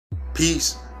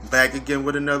Peace. Back again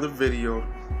with another video.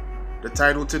 The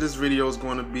title to this video is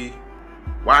going to be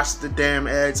watch the damn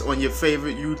ads on your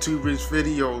favorite YouTubers'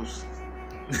 videos.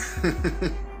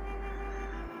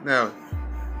 Now,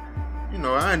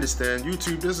 I understand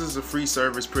YouTube, this is a free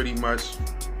service pretty much.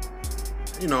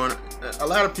 And a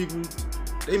lot of people,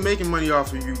 they making money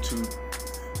off of YouTube.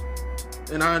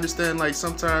 And I understand, like,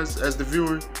 sometimes as the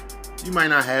viewer, you might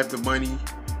not have the money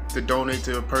to donate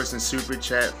to a person's super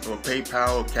chat or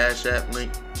PayPal or Cash App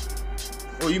link,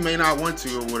 or you may not want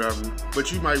to or whatever, but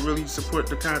you might really support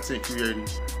the content creator.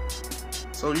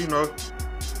 So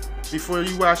before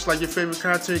you watch like your favorite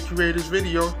content creator's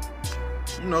video,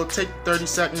 take 30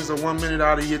 seconds or 1 minute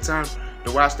out of your time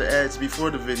to watch the ads before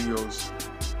the videos,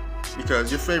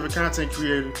 because your favorite content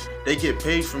creator, they get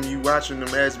paid from you watching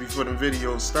them ads before the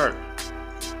videos start.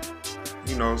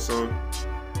 So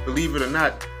believe it or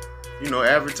not,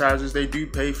 advertisers, they do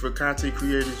pay for content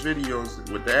creators'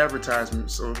 videos with the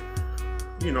advertisements. So,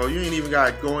 you ain't even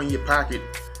gotta go in your pocket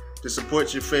to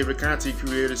support your favorite content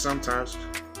creator sometimes.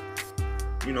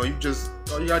 All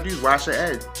you gotta do is watch an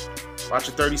ad. Watch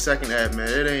a 30-second ad, man.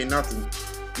 It ain't nothing.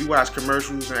 We watch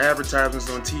commercials and advertisements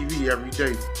on TV every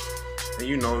day.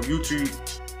 And YouTube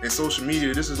and social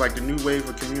media, this is like the new wave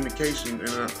of communication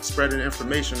and spreading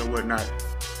information and whatnot.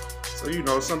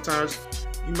 So, sometimes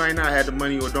you might not have the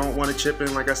money or don't want to chip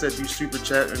in, like I said, do super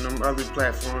chat and them other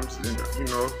platforms, and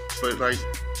but like,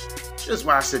 just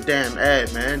watch the damn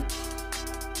ad, man.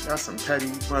 That's some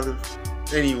petty mother.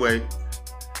 Anyway,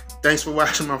 thanks for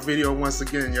watching my video once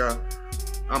again, y'all.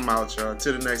 I'm out, y'all.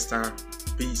 Till the next time.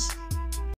 Peace.